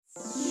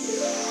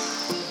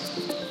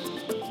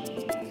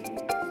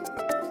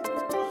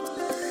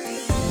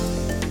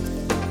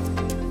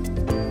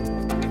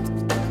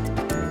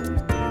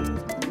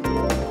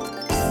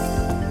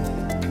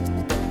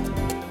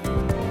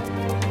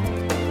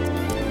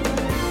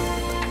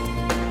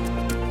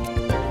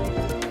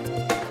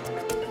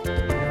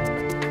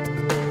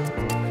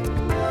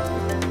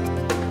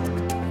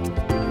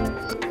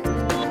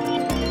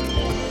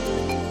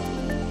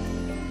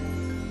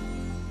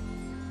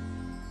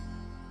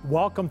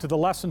Welcome to the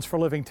Lessons for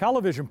Living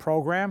television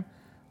program.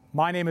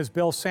 My name is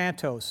Bill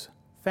Santos.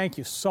 Thank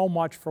you so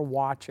much for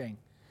watching.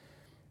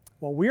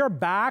 Well, we are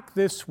back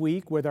this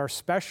week with our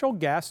special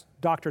guest,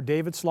 Dr.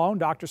 David Sloan.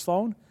 Dr.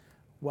 Sloan,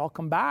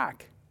 welcome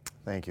back.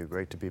 Thank you.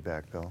 Great to be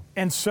back, Bill.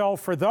 And so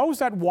for those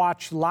that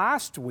watched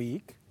last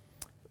week,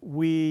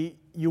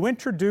 you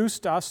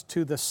introduced us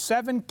to the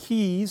 7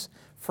 keys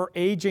for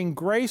aging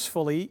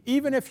gracefully,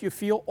 even if you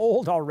feel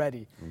old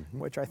already,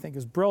 which I think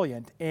is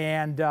brilliant.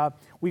 And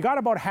we got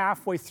about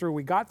halfway through.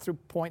 We got through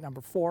point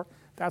number 4.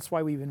 That's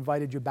why we've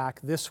invited you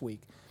back this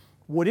week.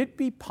 Would it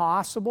be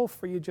possible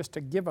for you just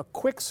to give a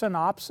quick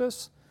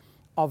synopsis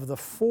of the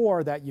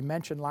 4 that you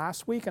mentioned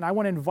last week? And I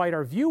want to invite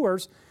our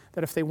viewers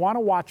that if they want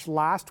to watch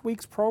last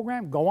week's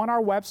program, go on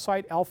our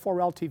website,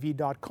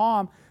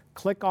 l4ltv.com,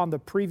 click on the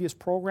previous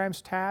programs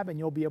tab, and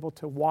you'll be able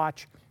to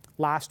watch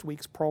last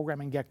week's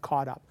program and get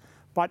caught up.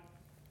 But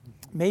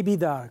maybe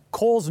the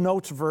Coles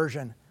Notes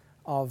version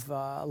of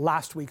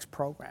last week's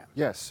program.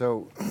 Yes,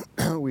 so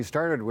we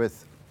started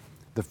with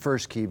the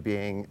first key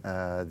being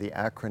the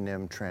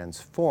acronym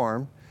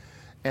TRANSFORM.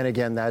 And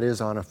again, that is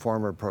on a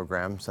former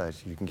program, so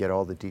you can get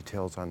all the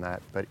details on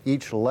that. But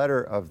each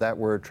letter of that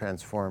word,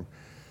 TRANSFORM,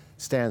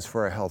 stands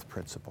for a health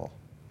principle.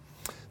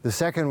 The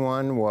second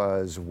one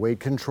was weight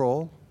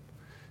control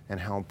and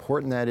how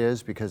important that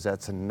is, because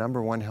that's the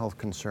 #1 health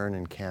concern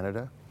in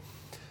Canada.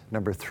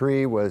 Number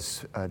 3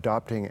 was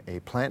adopting a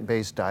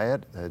plant-based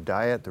diet,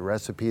 the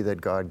recipe that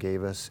God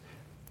gave us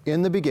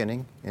in the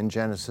beginning, in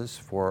Genesis,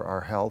 for our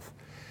health.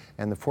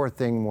 And the 4th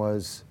thing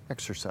was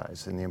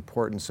exercise, and the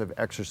importance of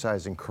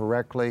exercising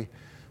correctly,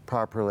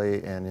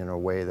 properly, and in a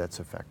way that's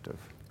effective.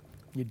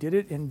 You did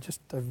it in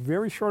just a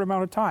very short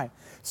amount of time.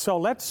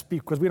 So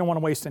because we don't want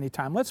to waste any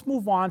time, let's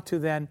move on to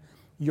then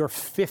your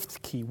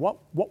 5th key.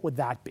 What would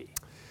that be?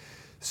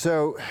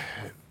 So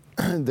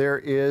there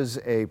is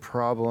a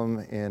problem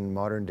in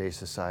modern day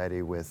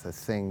society with a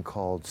thing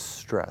called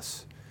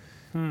stress.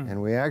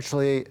 And we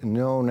actually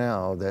know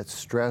now that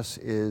stress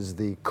is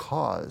the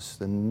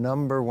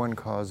 #1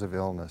 cause of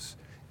illness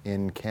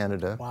in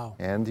Canada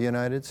and the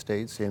United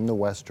States, in the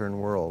Western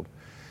world.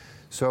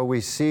 So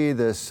we see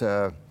this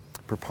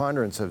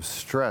preponderance of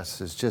stress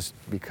has just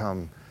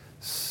become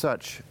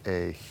such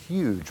a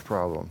huge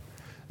problem.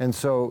 And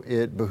so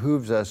it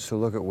behooves us to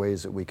look at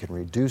ways that we can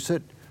reduce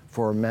it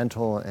for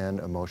mental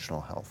and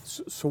emotional health.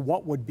 So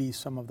what would be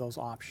some of those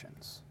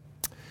options?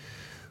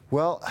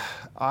 Well,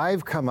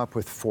 I've come up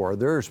with 4.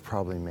 There's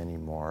probably many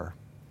more,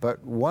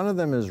 but one of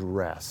them is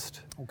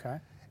rest. Okay.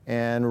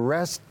 And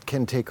rest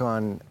can take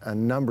on a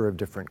number of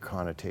different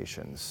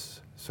connotations.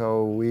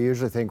 So we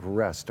usually think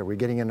rest. Are we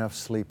getting enough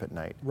sleep at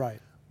night? Right.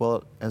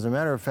 Well, as a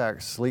matter of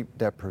fact, sleep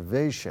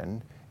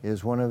deprivation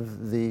is one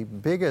of the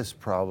biggest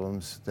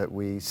problems that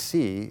we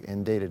see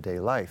in day-to-day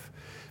life,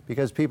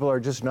 because people are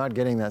just not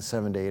getting that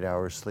 7 to 8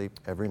 hours sleep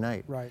every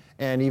night. Right.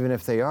 And even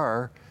if they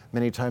are,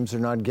 many times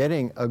they're not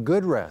getting a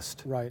good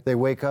rest. Right. They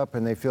wake up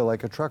and they feel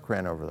like a truck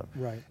ran over them.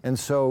 Right. And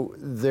so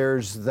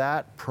there's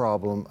that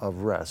problem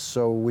of rest.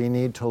 So we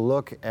need to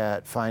look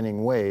at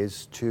finding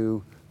ways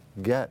to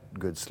get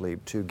good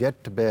sleep, to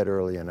get to bed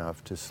early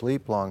enough, to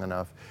sleep long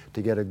enough,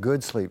 to get a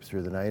good sleep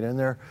through the night. And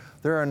there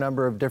are a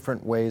number of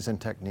different ways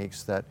and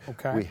techniques that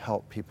we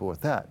help people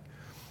with that.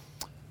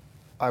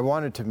 I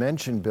wanted to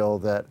mention, Bill,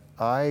 that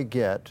I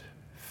get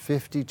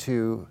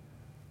 52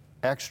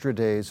 extra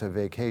days of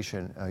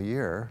vacation a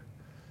year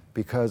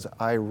because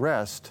I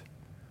rest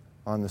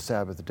on the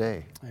Sabbath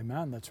day.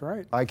 Amen, that's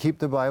right. I keep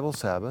the Bible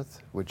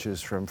Sabbath, which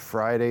is from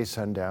Friday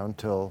sundown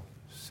till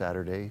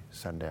Saturday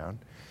sundown.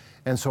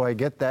 And so I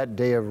get that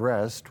day of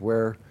rest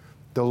where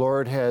the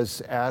Lord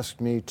has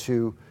asked me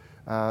to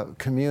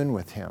commune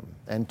with Him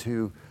and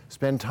to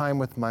spend time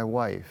with my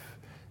wife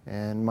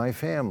and my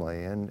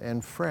family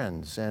and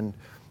friends and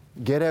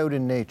get out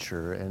in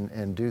nature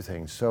and do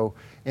things. So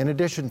in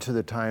addition to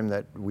the time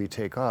that we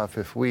take off,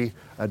 if we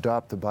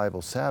adopt the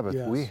Bible Sabbath,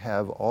 we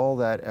have all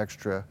that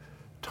extra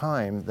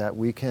time that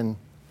we can,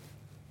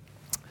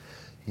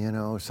 sort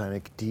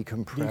of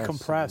decompress.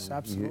 Decompress,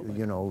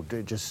 absolutely.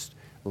 To just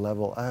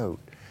level out.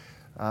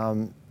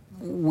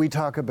 We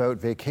talk about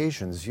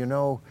vacations.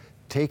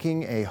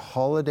 Taking a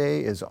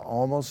holiday is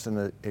almost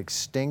an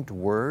extinct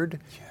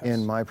word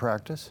in my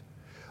practice.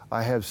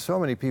 I have so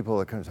many people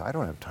that come and say, I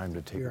don't have time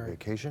to take a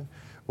vacation.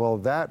 Well,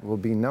 that will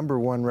be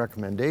 #1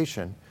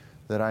 recommendation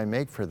that I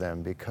make for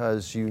them,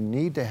 because you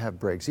need to have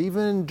breaks.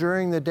 Even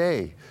during the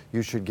day,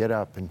 you should get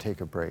up and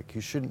take a break.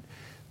 You shouldn't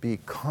be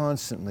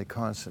constantly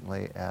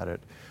at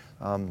it.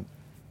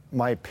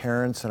 My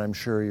parents, and I'm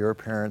sure your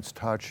parents,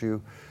 taught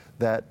you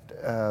that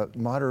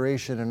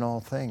moderation in all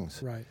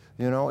things. Right.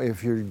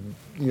 If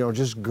you're,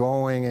 just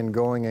going in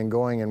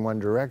one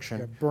direction,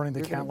 you're burning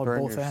the candle at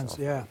both ends.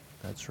 Yeah.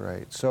 That's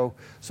right. So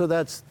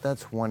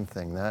that's one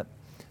thing. That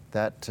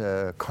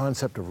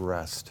concept of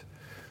rest.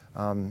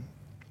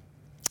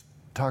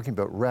 Talking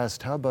about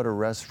rest, how about a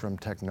rest from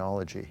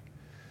technology?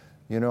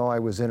 I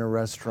was in a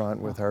restaurant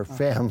with our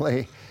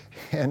family,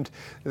 and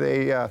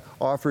they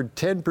offered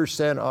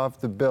 10% off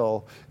the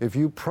bill if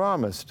you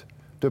promised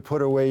to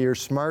put away your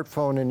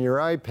smartphone and your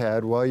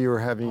iPad while you were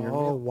having your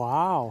Oh, meal.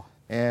 wow.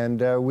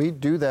 And we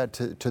do that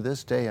to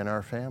this day in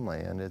our family,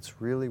 and it's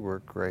really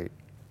worked great.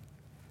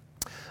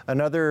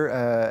 Another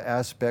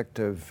aspect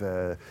of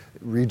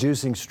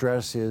reducing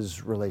stress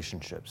is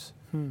relationships.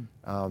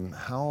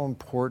 How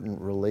important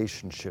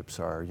relationships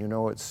are. You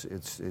know, it's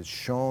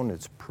shown,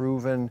 it's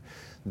proven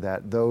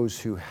that those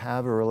who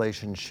have a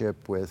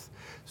relationship with,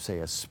 say,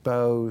 a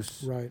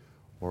spouse, Right.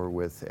 or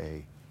with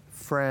a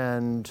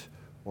friend,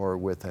 or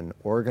with an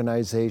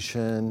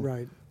organization,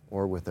 Right.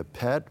 or with a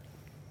pet,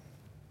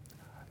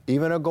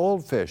 even a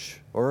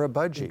goldfish or a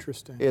budgie.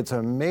 Interesting. It's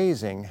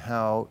amazing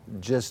how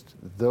just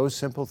those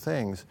simple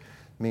things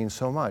mean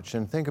so much.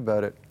 And think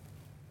about it,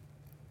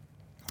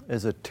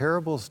 it's a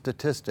terrible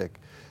statistic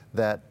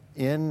that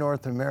in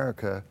North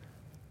America,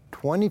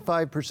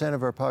 25%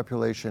 of our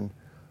population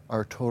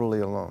are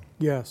totally alone.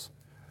 Yes.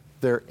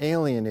 They're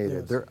alienated,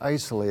 Yes. they're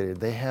isolated,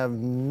 they have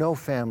no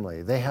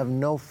family, they have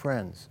no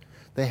friends,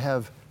 they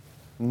have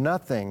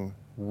nothing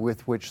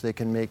with which they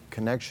can make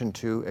connection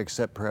to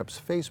except perhaps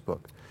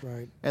Facebook.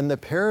 Right. And the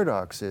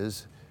paradox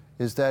is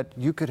that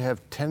you could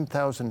have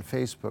 10,000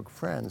 Facebook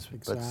friends, but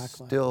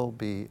Exactly. still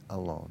be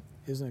alone.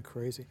 Isn't it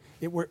crazy?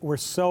 We're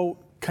so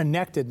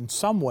connected in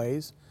some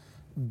ways,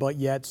 but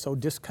yet so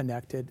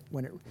disconnected.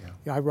 When it,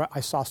 you know,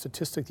 I saw a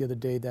statistic the other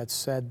day that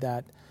said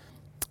that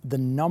the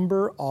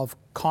number of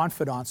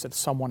confidants that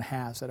someone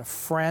has, that a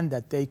friend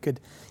that they could,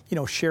 you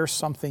know, share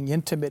something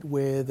intimate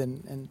with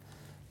and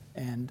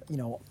you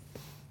know,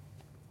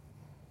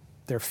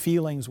 their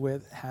feelings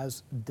with,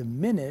 has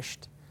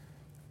diminished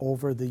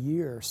over the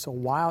years. So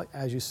while,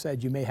 as you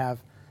said, you may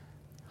have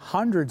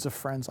hundreds of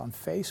friends on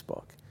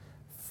Facebook,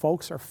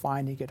 folks are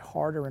finding it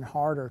harder and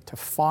harder to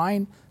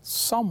find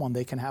someone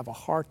they can have a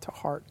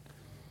heart-to-heart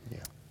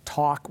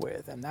talk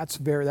with, and that's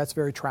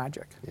very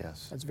tragic.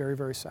 Yes. That's very,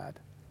 very sad.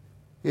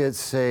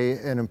 It's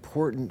an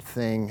important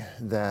thing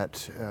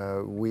that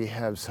we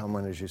have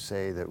someone, as you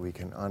say, that we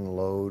can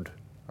unload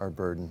our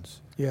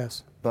burdens,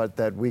 Yes. but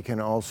that we can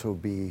also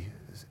be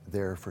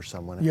there for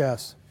someone else.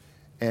 Yes.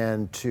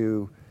 And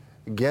to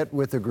get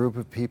with a group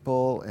of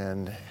people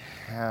and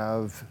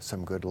have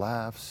some good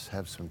laughs,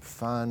 have some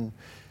fun.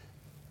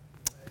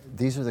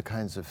 These are the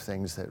kinds of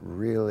things that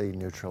really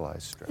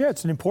neutralize stress. Yeah,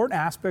 it's an important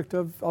aspect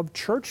of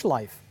church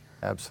life.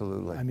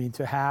 Absolutely. I mean,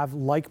 to have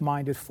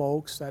like-minded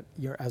folks that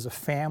you're as a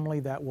family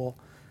that will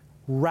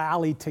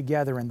rally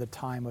together in the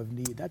time of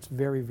need. That's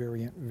very,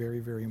 very, very,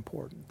 very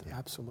important. Yeah.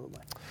 Absolutely.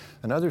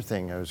 Another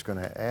thing I was going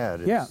to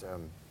add is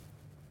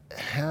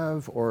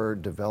have or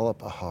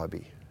develop a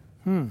hobby.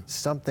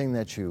 Something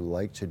that you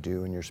like to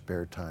do in your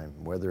spare time,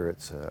 whether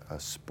it's a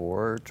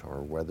sport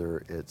or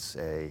whether it's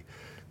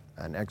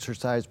an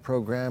exercise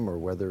program or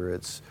whether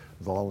it's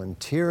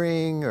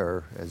volunteering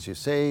or, as you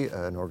say,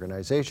 an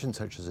organization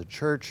such as a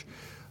church.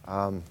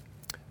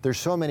 There's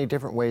so many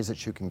different ways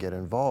that you can get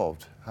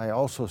involved. I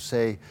also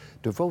say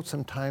devote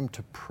some time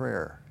to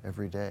prayer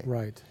every day.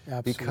 Right,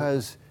 absolutely.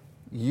 Because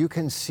you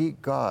can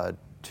seek God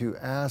to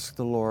ask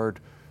the Lord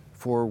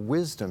for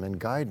wisdom and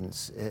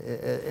guidance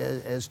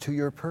as to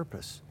your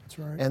purpose. That's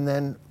right. And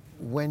then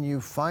when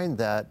you find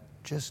that,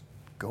 just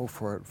go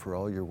for it for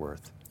all you're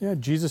worth. Yeah,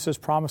 Jesus has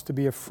promised to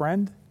be a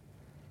friend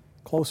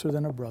closer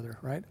than a brother,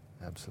 right?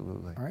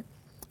 Absolutely. All right.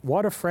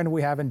 What a friend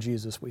we have in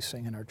Jesus, we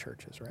sing in our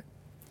churches, right?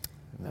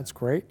 That's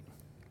great.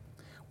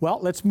 Well,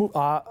 let's move.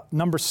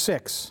 Number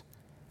 6.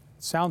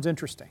 Sounds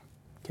interesting.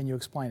 Can you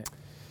explain it?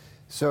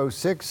 So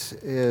 6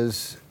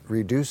 is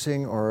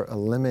reducing or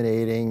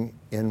eliminating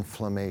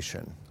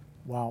inflammation.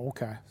 Wow,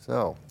 okay.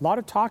 So A lot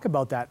of talk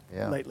about that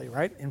Yeah. lately,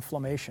 right?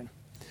 Inflammation.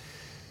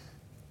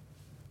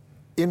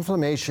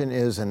 inflammation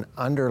is an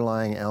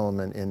underlying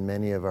element in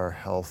many of our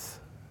health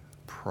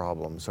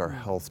problems, our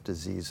health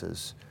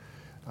diseases.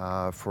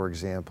 For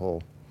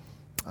example,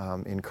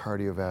 in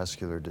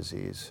cardiovascular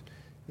disease,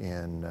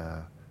 in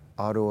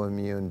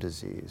autoimmune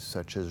disease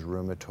such as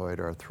rheumatoid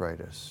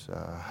arthritis,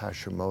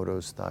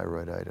 Hashimoto's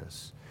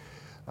thyroiditis,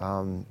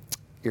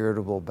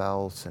 irritable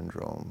bowel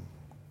syndrome,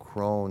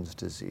 Crohn's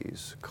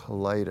disease,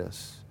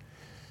 colitis,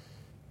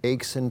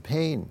 aches and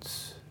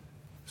pains,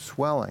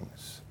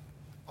 swellings.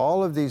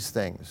 All of these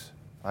things,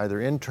 either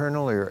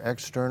internally or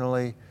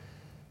externally,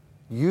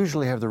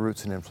 usually have the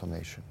roots in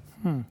inflammation.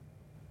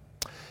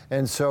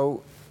 And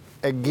so,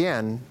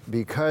 again,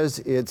 because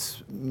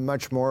it's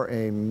much more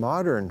a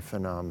modern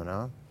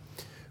phenomena,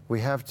 we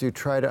have to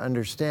try to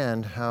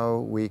understand how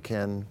we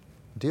can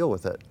deal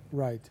with it.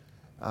 Right.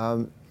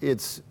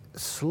 It's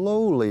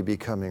slowly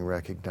becoming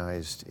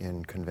recognized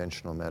in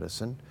conventional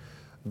medicine,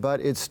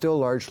 but it's still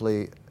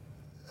largely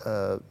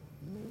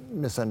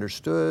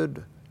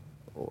misunderstood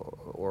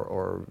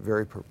or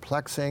very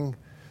perplexing.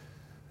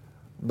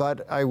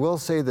 But I will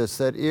say this,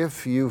 that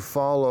if you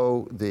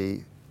follow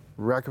the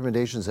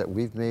recommendations that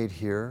we've made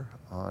here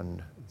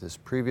on this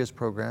previous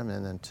program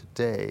and then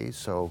today,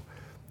 so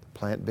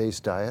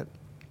plant-based diet,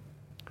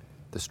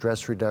 the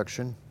stress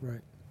reduction,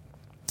 Right.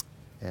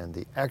 and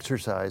the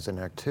exercise and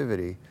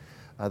activity,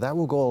 that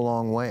will go a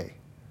long way.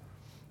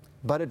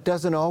 But it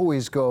doesn't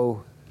always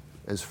go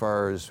as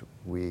far as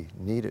we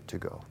need it to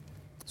go.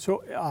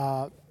 So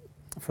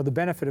for the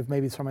benefit of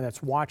maybe someone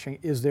that's watching,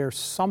 is there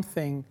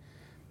something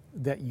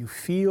that you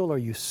feel or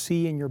you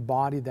see in your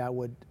body that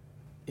would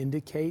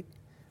indicate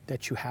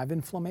that you have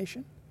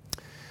inflammation?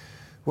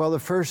 Well, the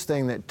first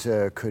thing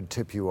that could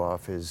tip you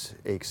off is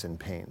aches and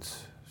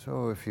pains.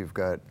 So if you've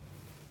got,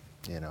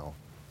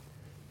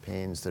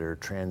 pains that are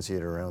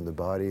transient around the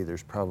body,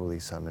 there's probably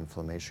some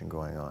inflammation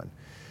going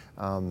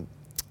on.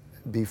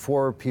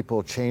 Before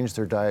people change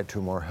their diet to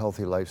a more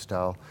healthy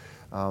lifestyle,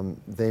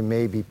 they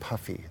may be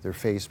puffy. Their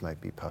face might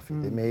be puffy.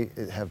 They may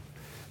have,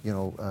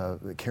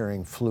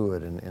 carrying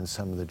fluid in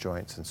some of the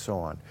joints and so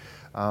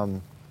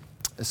on.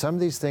 Some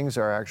of these things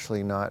are actually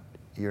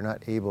you're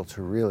not able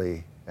to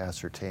really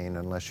ascertain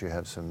unless you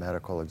have some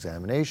medical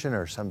examination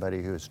or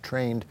somebody who is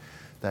trained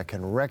that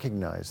can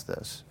recognize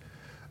this.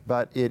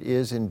 But it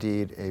is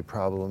indeed a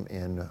problem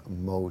in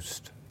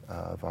most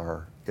of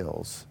our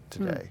ills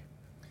today.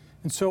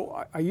 And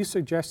so are you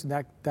suggesting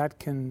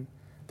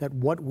that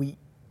what we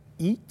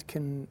eat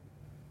can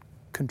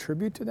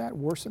contribute to that,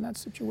 worsen that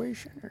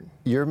situation? Or?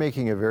 You're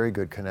making a very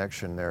good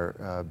connection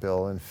there,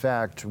 Bill. In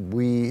fact,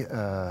 we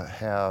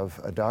have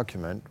a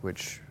document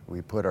which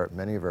we put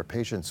many of our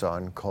patients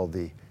on called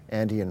the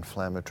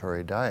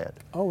anti-inflammatory diet.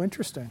 Oh,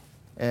 interesting.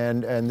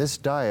 And this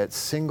diet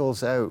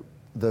singles out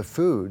the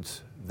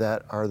foods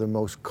that are the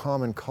most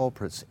common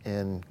culprits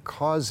in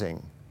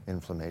causing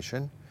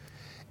inflammation,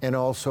 and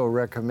also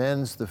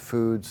recommends the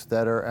foods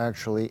that are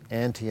actually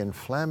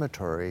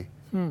anti-inflammatory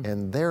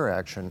in their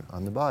action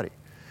on the body.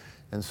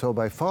 And so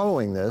by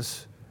following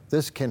this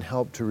can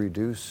help to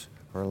reduce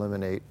or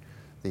eliminate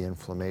the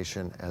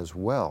inflammation as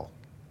well.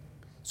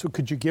 So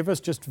could you give us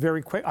just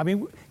very quick,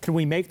 can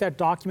we make that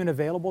document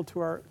available to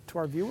our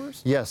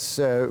viewers? Yes,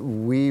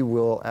 we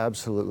will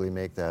absolutely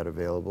make that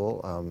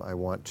available. I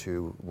want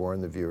to warn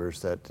the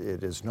viewers that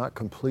it is not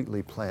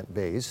completely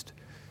plant-based.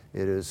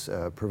 It is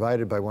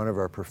provided by one of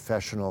our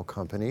professional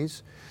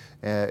companies,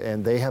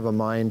 and they have a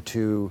mind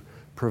to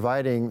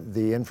providing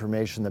the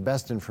information, the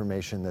best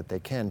information that they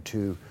can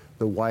to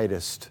the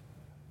widest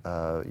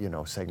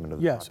segment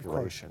of the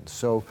population.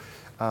 So,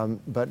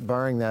 but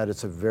barring that,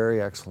 it's a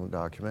very excellent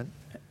document.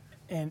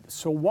 And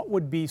so what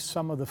would be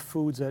some of the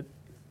foods that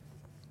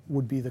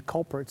would be the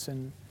culprits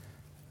in,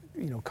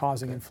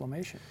 causing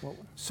inflammation?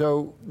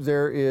 So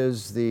there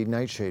is the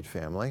nightshade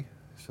family.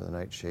 So the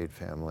nightshade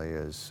family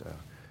is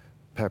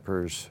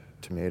peppers,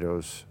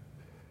 tomatoes,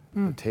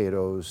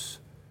 potatoes,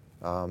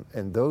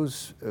 and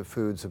those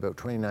foods, about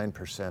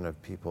 29% of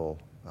people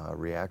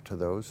react to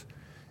those,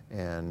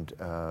 and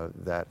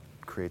that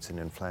creates an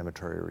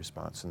inflammatory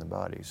response in the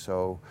body.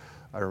 So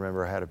I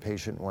remember I had a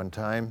patient one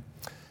time,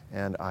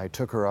 and I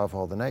took her off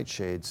all the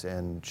nightshades,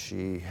 and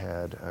she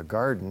had a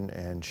garden,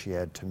 and she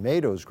had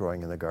tomatoes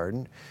growing in the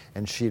garden,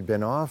 and she'd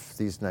been off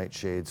these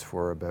nightshades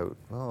for about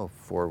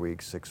 4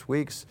 weeks, 6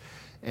 weeks,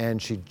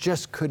 and she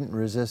just couldn't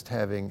resist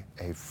having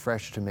a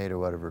fresh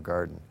tomato out of her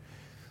garden.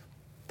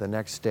 The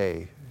next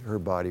day, her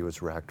body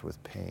was racked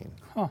with pain.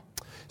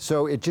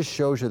 So it just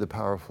shows you the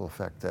powerful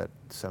effect that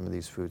some of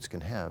these foods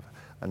can have.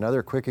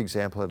 Another quick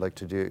example I'd like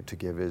to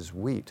give is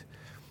wheat.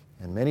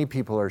 And many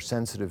people are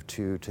sensitive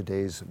to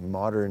today's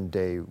modern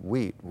day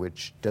wheat,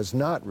 which does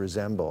not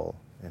resemble,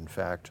 in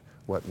fact,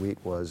 what wheat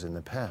was in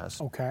the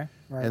past. Okay,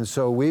 right. And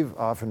so we've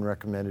often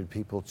recommended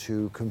people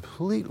to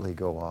completely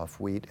go off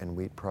wheat and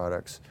wheat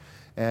products,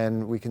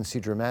 and we can see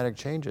dramatic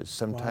changes.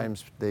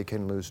 Sometimes they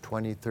can lose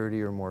 20,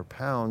 30 or more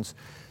pounds,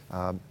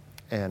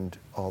 and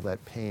all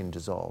that pain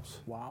dissolves.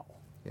 Wow.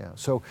 Yeah,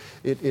 so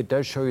it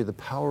does show you the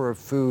power of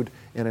food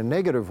in a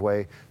negative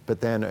way,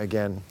 but then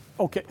again.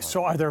 Okay,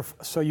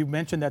 so you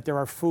mentioned that there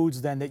are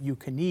foods then that you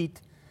can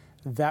eat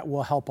that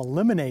will help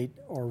eliminate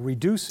or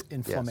reduce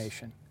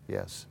inflammation.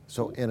 Yes.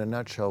 So in a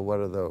nutshell, what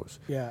are those?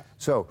 Yeah.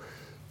 So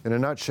in a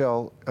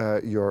nutshell,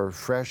 your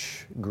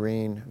fresh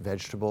green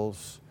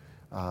vegetables,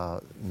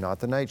 not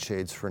the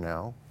nightshades for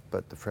now,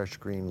 but the fresh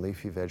green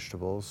leafy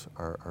vegetables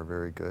are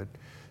very good.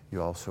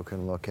 You also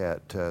can look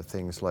at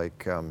things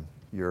like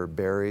your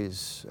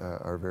berries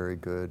are very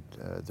good.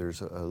 There's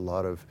a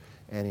lot of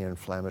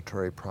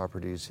anti-inflammatory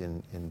properties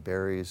in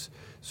berries.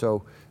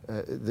 So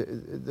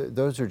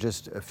those are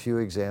just a few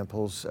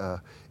examples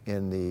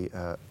in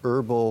the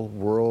herbal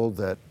world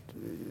that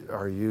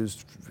are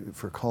used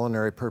for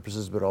culinary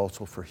purposes, but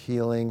also for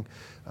healing.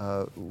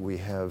 We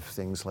have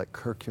things like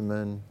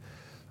curcumin.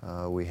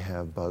 We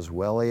have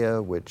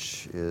boswellia,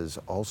 which is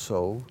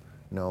also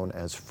known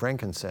as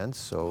frankincense.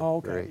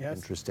 So very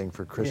interesting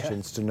for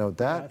Christians to note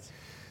that.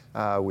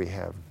 Yes. We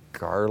have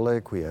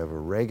garlic, we have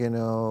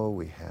oregano,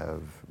 we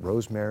have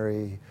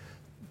rosemary,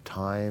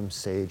 thyme,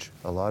 sage.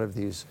 A lot of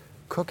these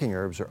cooking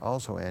herbs are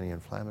also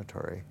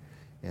anti-inflammatory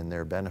in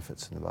their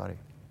benefits in the body.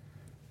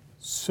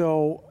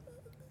 So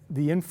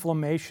the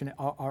inflammation,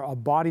 a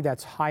body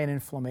that's high in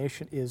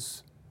inflammation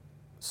is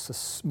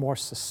more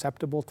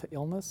susceptible to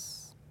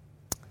illness?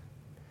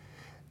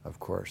 Of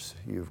course,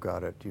 you've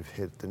got it. You've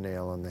hit the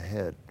nail on the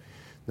head.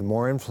 The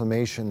more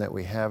inflammation that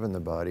we have in the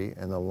body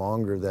and the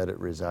longer that it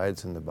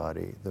resides in the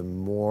body, the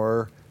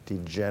more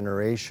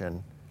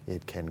degeneration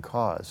it can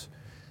cause.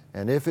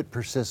 And if it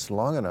persists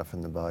long enough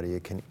in the body,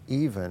 it can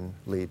even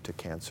lead to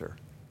cancer.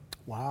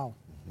 Wow.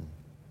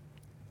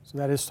 So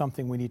that is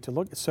something we need to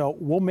look at. So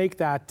we'll make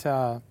that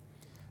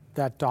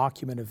that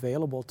document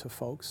available to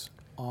folks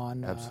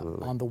on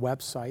on the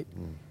website,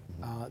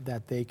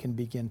 that they can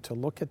begin to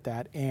look at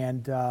that.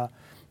 And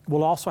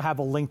we'll also have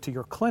a link to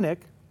your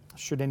clinic,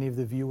 should any of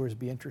the viewers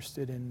be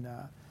interested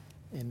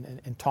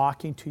in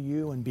talking to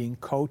you and being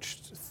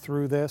coached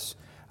through this.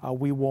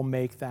 We will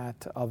make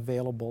that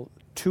available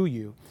to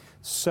you.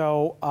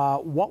 So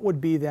what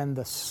would be then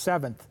the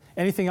 7th?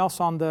 Anything else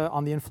on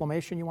the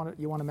inflammation you want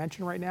to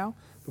mention right now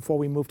before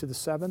we move to the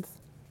 7th?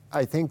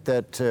 I think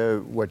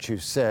that what you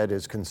said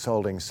is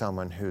consulting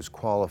someone who's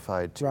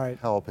qualified to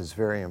help is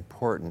very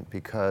important,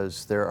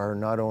 because there are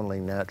not only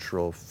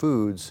natural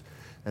foods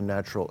and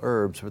natural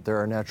herbs, but there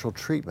are natural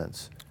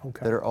treatments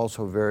that are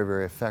also very,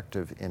 very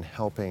effective in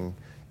helping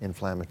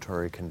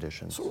inflammatory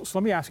conditions. So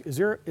let me ask, is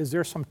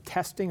there some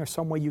testing or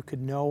some way you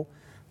could know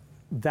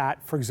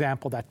that, for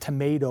example, that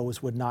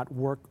tomatoes would not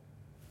work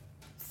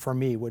for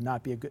me, would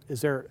not be a good,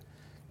 is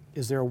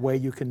there a way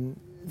you can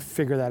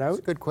figure that out? That's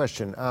a good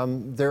question.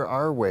 There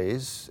are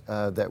ways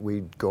that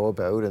we go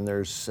about, and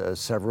there's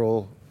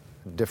several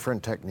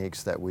different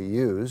techniques that we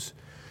use.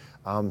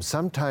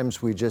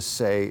 Sometimes we just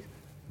say,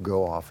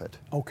 go off it.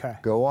 Okay.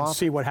 Go off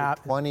see what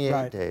happens.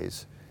 28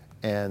 days,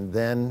 and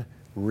then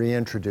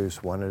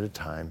reintroduce one at a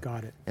time.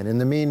 Got it. And in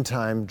the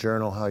meantime,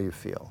 journal how you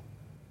feel.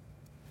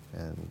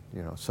 And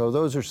so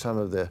those are some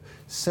of the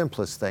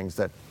simplest things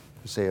that,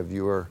 say, a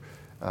viewer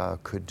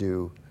could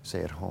do,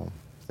 say, at home,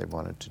 if they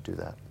wanted to do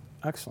that.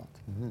 Excellent.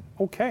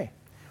 Okay.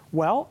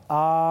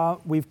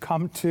 Well, we've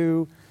come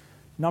to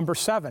number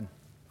 7.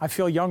 I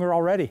feel younger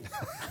already.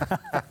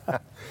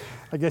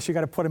 I guess you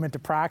got to put them into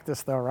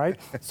practice, though, right?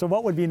 So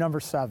what would be number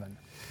 7?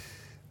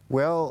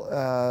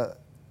 Well,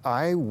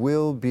 I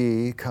will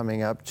be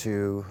coming up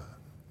to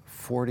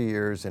 40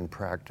 years in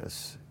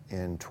practice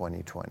in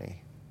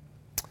 2020.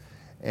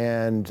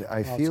 And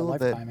I feel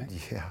that,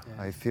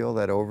 I feel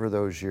that over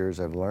those years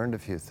I've learned a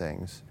few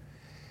things.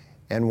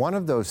 And one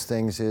of those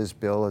things is,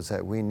 Bill, is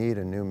that we need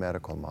a new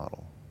medical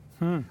model.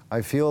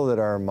 I feel that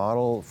our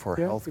model for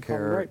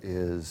healthcare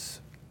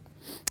is,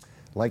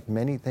 like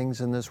many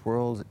things in this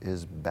world,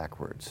 is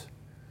backwards.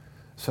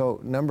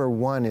 So number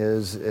one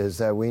is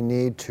that we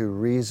need to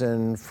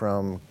reason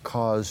from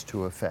cause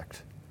to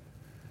effect.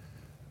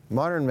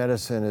 Modern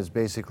medicine is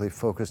basically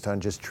focused on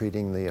just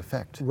treating the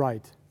effect,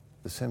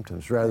 the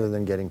symptoms, rather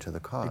than getting to the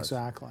cause.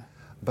 Exactly.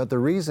 But the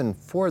reason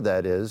for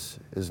that is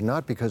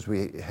not because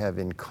we have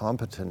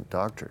incompetent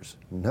doctors.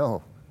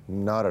 No,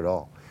 not at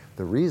all.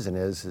 The reason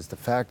is the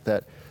fact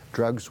that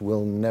drugs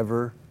will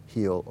never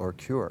heal or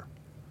cure.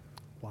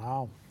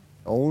 Wow.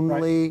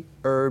 Only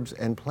herbs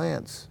and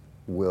plants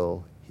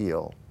will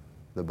heal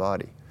the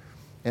body.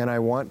 And I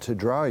want to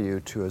draw you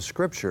to a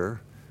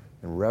scripture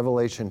in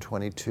Revelation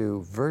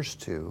 22, verse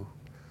 2,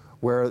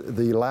 where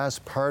the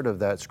last part of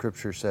that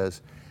scripture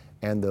says,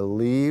 and the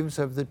leaves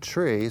of the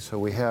tree, so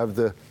we have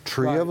the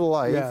tree of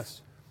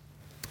life,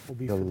 will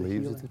be the for leaves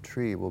healing. of the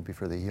tree will be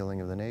for the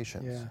healing of the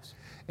nations. Yes.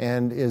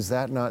 And is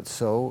that not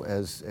so,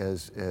 as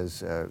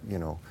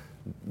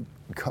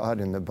God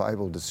in the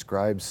Bible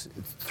describes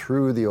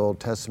through the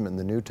Old Testament and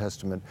the New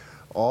Testament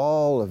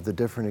all of the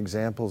different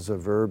examples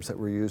of herbs that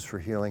were used for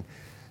healing?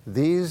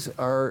 These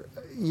are,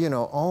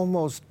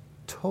 almost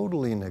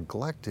totally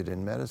neglected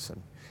in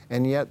medicine.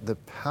 And yet the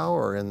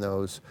power in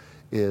those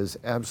is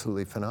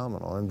absolutely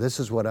phenomenal. And this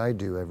is what I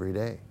do every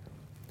day.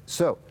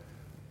 So,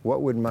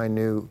 what would my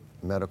new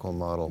medical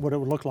model, what it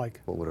would look like?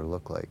 What would it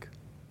look like?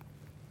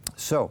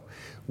 So,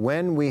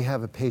 when we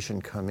have a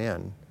patient come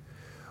in,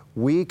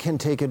 we can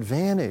take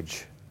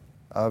advantage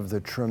of the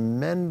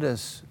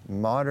tremendous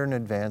modern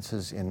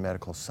advances in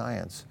medical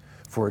science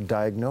for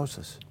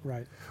diagnosis.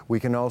 Right. We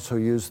can also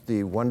use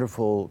the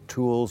wonderful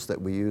tools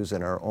that we use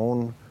in our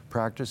own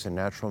practice in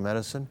natural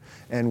medicine,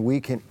 and we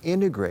can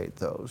integrate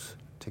those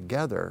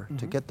together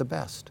to get the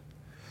best.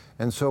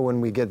 And so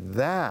when we get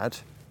that,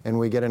 and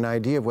we get an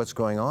idea of what's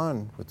going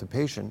on with the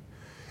patient,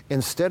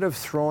 instead of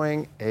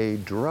throwing a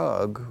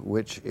drug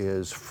which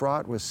is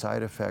fraught with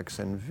side effects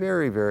and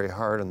very, very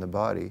hard on the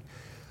body,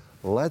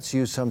 let's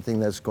use something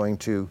that's going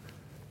to,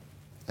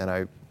 and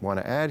I want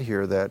to add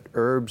here that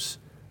herbs,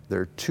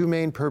 their two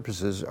main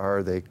purposes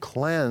are they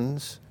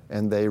cleanse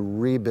and they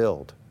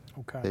rebuild.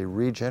 They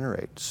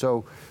regenerate.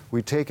 So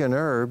we take an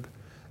herb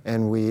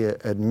and we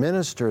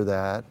administer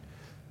that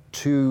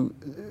to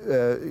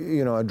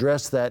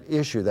address that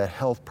issue, that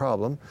health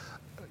problem,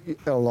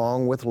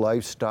 along with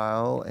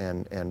lifestyle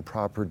and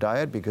proper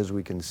diet, because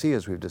we can see,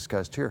 as we've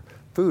discussed here,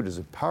 food is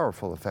a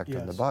powerful effect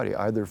on the body,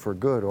 either for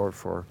good or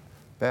for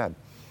bad.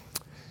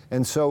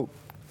 And so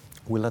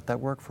we let that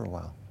work for a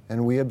while,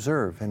 and we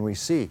observe and we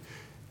see.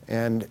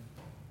 And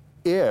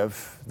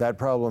if that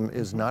problem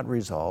is not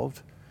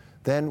resolved,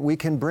 then we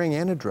can bring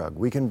in a drug,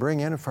 we can bring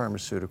in a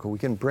pharmaceutical, we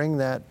can bring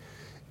that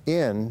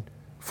in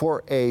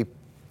for a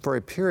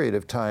period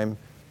of time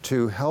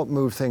to help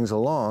move things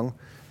along,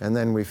 and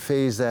then we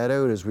phase that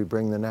out as we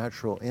bring the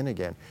natural in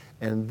again.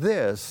 And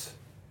this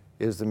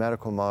is the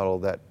medical model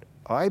that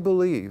I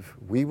believe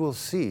we will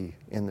see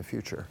in the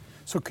future.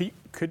 So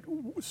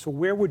so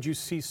where would you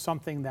see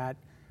something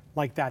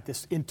like that,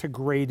 this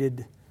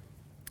integrated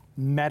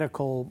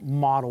medical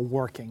model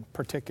working?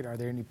 Are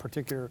there any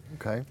particular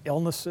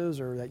illnesses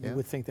or that you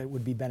would think that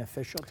would be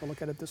beneficial to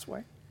look at it this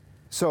way?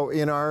 So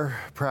in our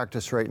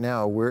practice right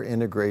now, we're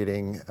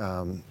integrating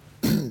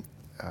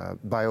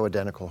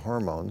bioidentical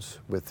hormones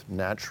with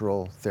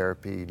natural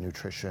therapy,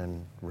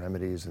 nutrition,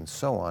 remedies, and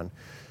so on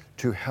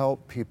to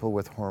help people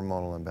with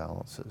hormonal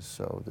imbalances.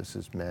 So this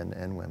is men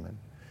and women.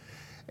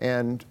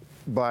 And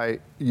by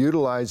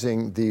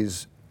utilizing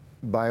these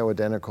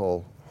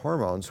bioidentical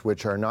hormones,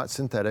 which are not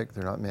synthetic,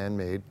 they're not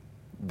man-made,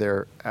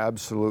 they're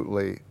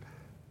absolutely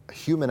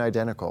human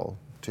identical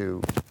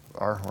to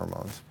our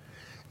hormones.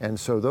 And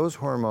so those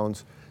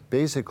hormones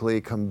basically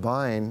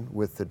combine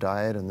with the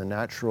diet and the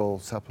natural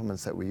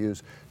supplements that we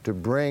use to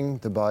bring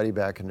the body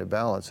back into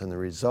balance, and the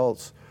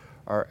results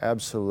are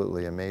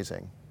absolutely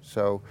amazing.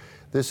 So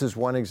this is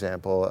one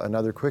example.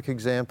 Another quick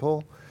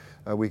example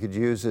we could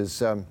use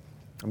is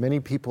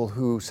many people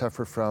who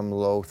suffer from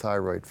low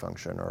thyroid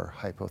function or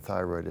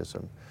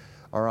hypothyroidism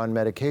are on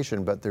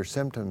medication, but their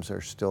symptoms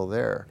are still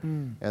there.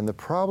 And the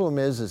problem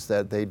is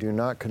that they do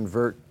not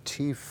convert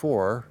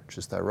T4, which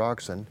is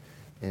thyroxine,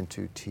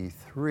 into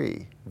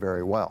T3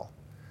 very well.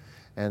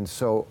 And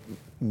so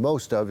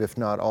most of, if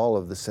not all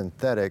of, the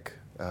synthetic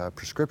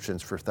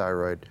prescriptions for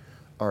thyroid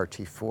are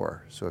T4.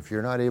 So if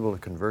you're not able to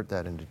convert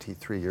that into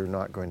T3, you're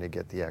not going to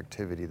get the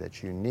activity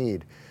that you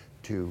need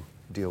to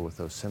deal with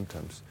those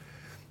symptoms.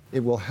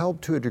 It will help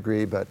to a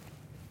degree, but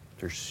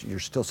you're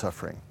still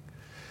suffering.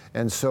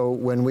 And so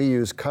when we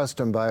use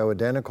custom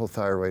bioidentical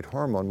thyroid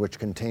hormone, which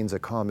contains a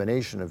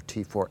combination of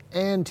T4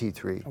 and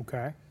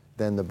T3,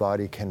 then the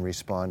body can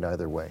respond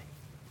either way.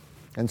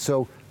 And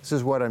so this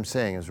is what I'm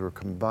saying, is we're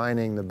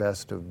combining the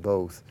best of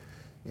both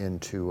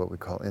into what we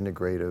call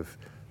integrative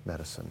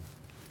medicine.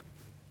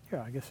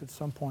 Yeah, I guess at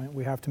some point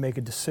we have to make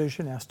a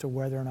decision as to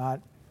whether or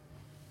not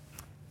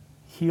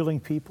healing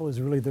people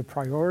is really the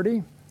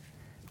priority,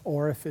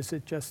 or if is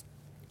it just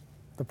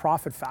the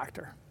profit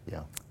factor.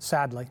 Yeah.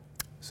 Sadly.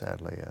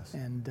 Sadly, yes.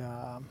 And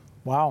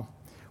wow.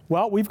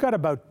 Well, we've got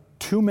about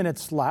 2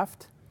 minutes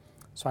left,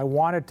 so I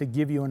wanted to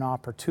give you an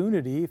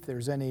opportunity if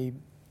there's any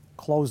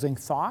closing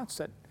thoughts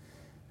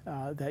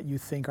that you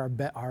think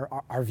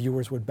our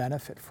viewers would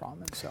benefit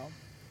from. And so.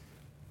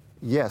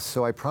 Yes,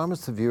 so I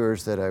promised the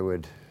viewers that I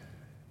would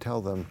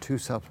tell them 2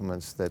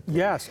 supplements that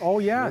yes,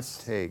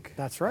 take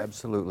that's right,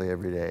 absolutely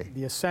every day.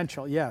 The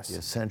essential, yes. The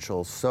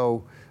essentials.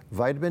 So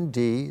vitamin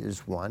D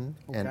is one,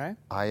 and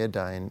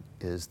iodine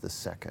is the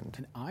second.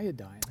 And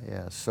iodine.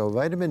 Yeah, so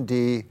vitamin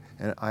D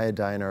and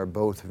iodine are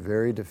both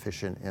very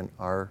deficient in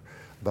our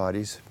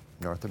bodies,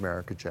 North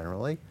America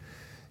generally.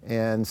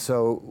 And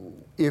so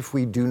if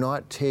we do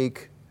not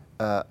take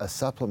a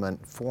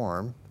supplement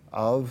form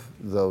of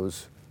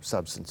those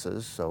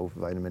substances, so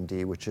vitamin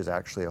D, which is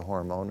actually a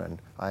hormone,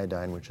 and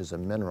iodine, which is a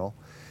mineral,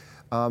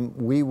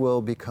 we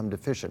will become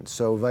deficient.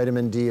 So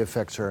vitamin D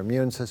affects our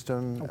immune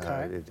system.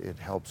 It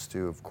helps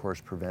to, of course,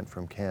 prevent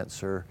from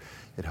cancer.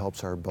 It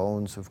helps our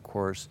bones, of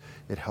course.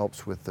 It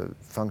helps with the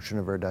function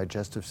of our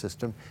digestive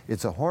system.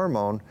 It's a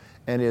hormone,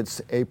 and it's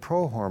a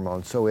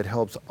prohormone, so it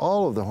helps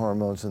all of the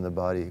hormones in the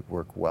body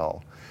work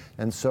well.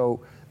 And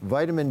so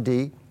vitamin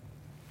D,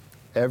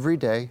 every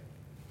day,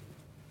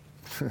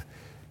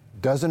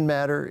 doesn't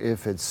matter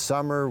if it's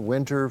summer,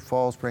 winter,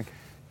 fall, spring,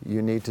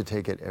 you need to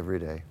take it every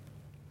day.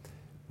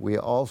 We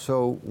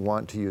also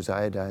want to use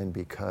iodine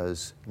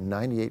because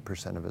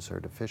 98% of us are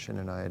deficient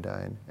in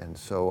iodine, and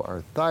so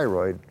our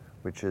thyroid,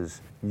 which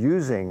is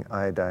using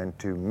iodine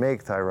to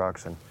make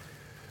thyroxine,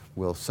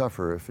 will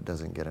suffer if it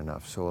doesn't get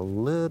enough. So a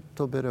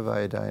little bit of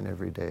iodine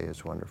every day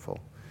is wonderful.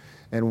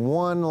 And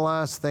one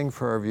last thing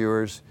for our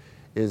viewers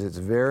is it's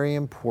very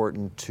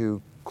important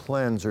to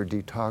cleanse or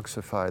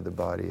detoxify the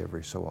body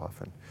every so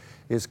often.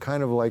 It's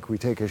kind of like we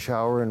take a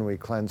shower and we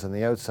cleanse on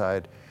the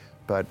outside,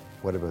 but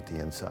what about the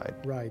inside?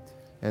 Right.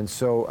 And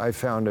so I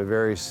found a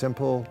very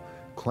simple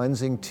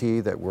cleansing tea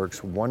that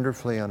works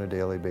wonderfully on a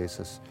daily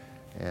basis.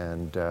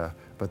 And,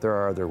 but there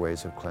are other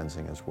ways of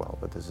cleansing as well,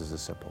 but this is a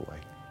simple way.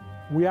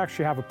 We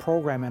actually have a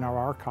program in our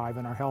archive,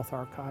 in our health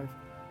archive,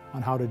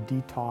 on how to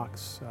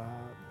detox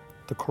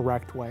the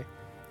correct way.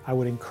 I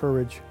would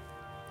encourage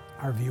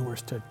our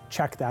viewers to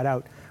check that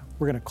out.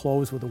 We're going to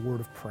close with a word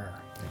of prayer.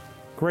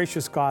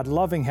 Gracious God,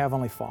 loving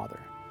Heavenly Father,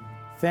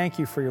 thank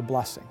you for your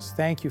blessings.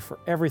 Thank you for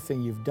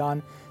everything you've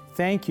done.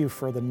 Thank you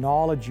for the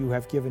knowledge you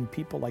have given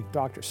people like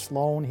Dr.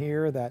 Sloan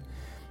here, that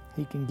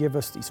he can give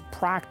us these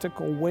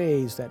practical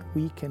ways that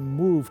we can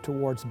move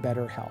towards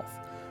better health.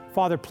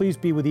 Father, please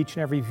be with each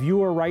and every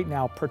viewer right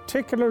now,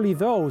 particularly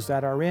those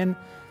that are in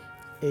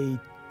a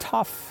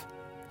tough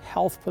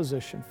health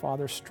position.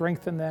 Father,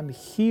 strengthen them,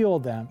 heal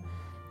them,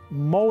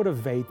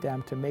 motivate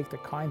them to make the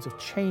kinds of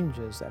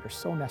changes that are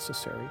so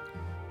necessary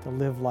to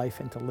live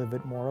life and to live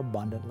it more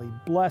abundantly.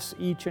 Bless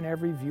each and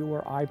every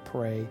viewer, I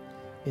pray,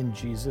 in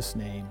Jesus'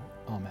 name.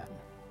 Amen.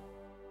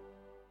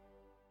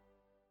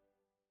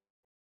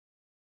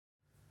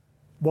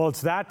 Well,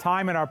 it's that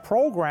time in our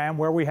program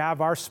where we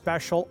have our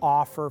special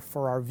offer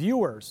for our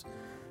viewers.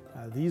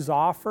 These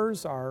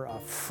offers are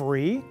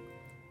free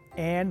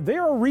and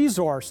they're a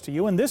resource to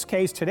you. In this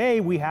case, today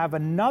we have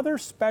another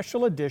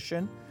special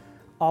edition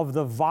of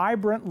the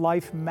Vibrant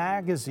Life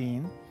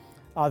magazine.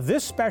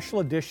 This special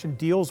edition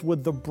deals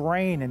with the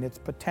brain and its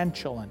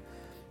potential and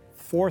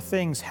 4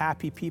 things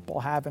happy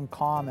people have in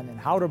common and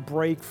how to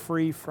break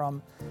free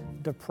from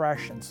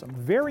depression. Some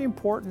very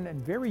important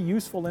and very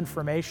useful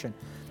information.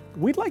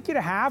 We'd like you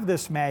to have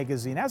this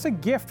magazine as a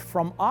gift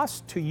from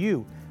us to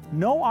you.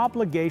 No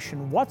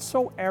obligation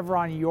whatsoever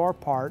on your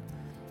part.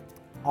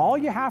 All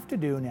you have to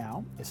do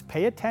now is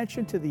pay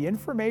attention to the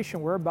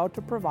information we're about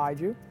to provide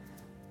you,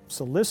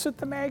 solicit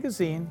the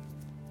magazine,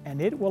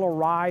 and it will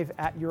arrive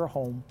at your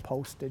home,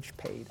 postage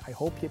paid. I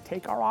hope you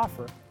take our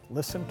offer.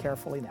 Listen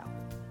carefully now.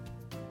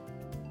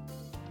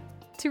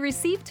 To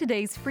receive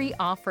today's free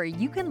offer,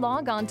 you can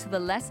log on to the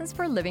Lessons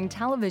for Living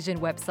television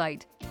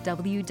website,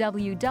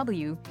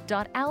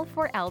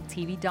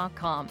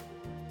 www.l4ltv.com.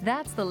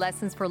 That's the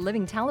Lessons for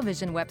Living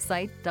television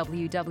website,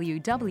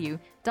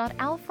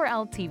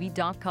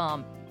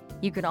 www.l4ltv.com.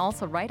 You can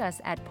also write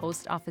us at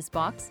Post Office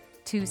Box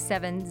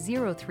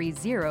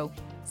 27030,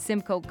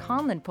 Simcoe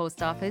Conlin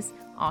Post Office,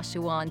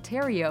 Oshawa,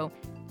 Ontario,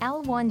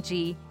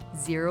 L1G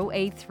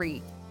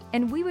 0A3.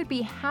 And we would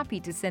be happy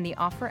to send the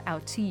offer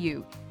out to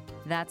you.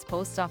 That's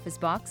Post Office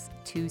Box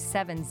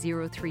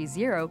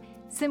 27030,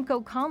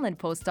 Simcoe Conlin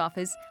Post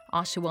Office,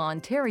 Oshawa,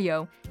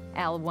 Ontario,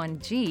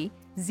 L1G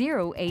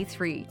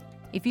 0A3.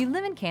 If you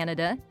live in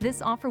Canada,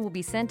 this offer will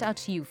be sent out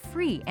to you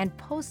free and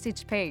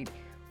postage paid.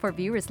 For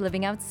viewers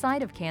living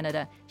outside of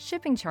Canada,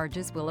 shipping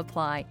charges will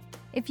apply.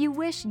 If you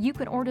wish, you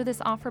can order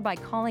this offer by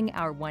calling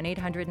our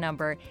 1-800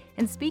 number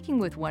and speaking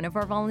with one of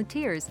our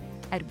volunteers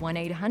at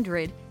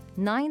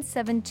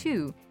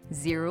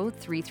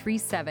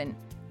 1-800-972-0337.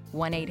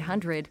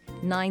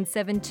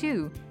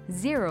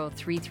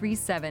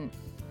 1-800-972-0337.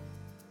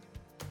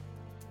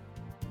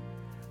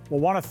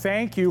 We'll want to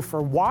thank you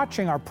for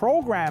watching our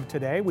program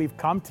today. We've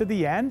come to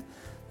the end.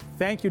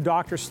 Thank you,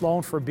 Dr.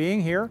 Sloan, for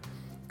being here.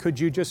 Could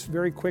you just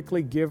very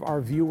quickly give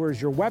our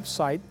viewers your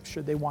website,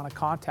 should they want to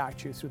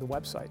contact you through the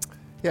website?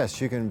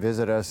 Yes, you can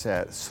visit us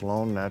at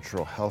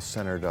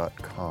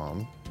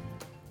sloannaturalhealthcenter.com,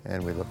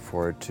 and we look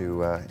forward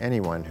to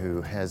anyone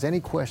who has any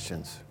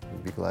questions.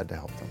 We'd be glad to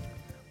help them.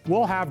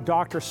 We'll have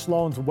Dr.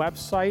 Sloan's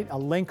website, a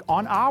link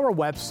on our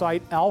website,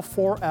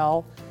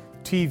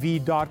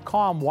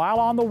 l4ltv.com.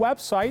 While on the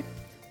website,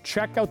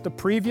 check out the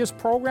previous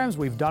programs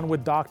we've done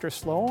with Dr.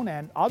 Sloan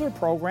and other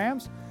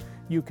programs.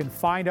 You can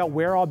find out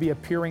where I'll be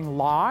appearing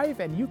live,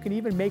 and you can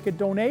even make a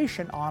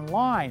donation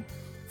online.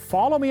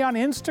 Follow me on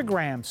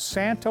Instagram,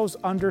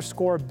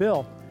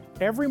 Santos_Bill.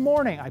 Every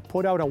morning I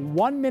put out a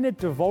 1-minute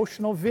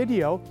devotional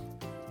video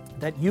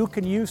that you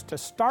can use to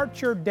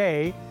start your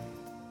day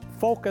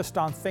focused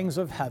on things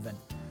of heaven.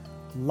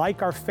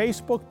 Like our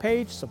Facebook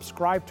page,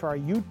 subscribe to our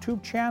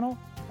YouTube channel,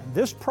 and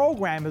this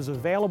program is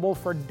available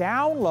for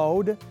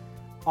download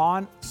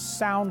on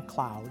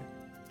SoundCloud.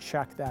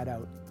 Check that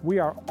out. We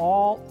are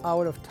all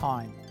out of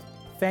time.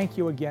 Thank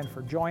you again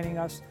for joining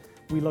us.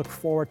 We look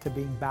forward to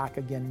being back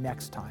again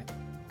next time.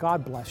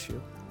 God bless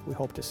you. We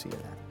hope to see you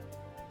then.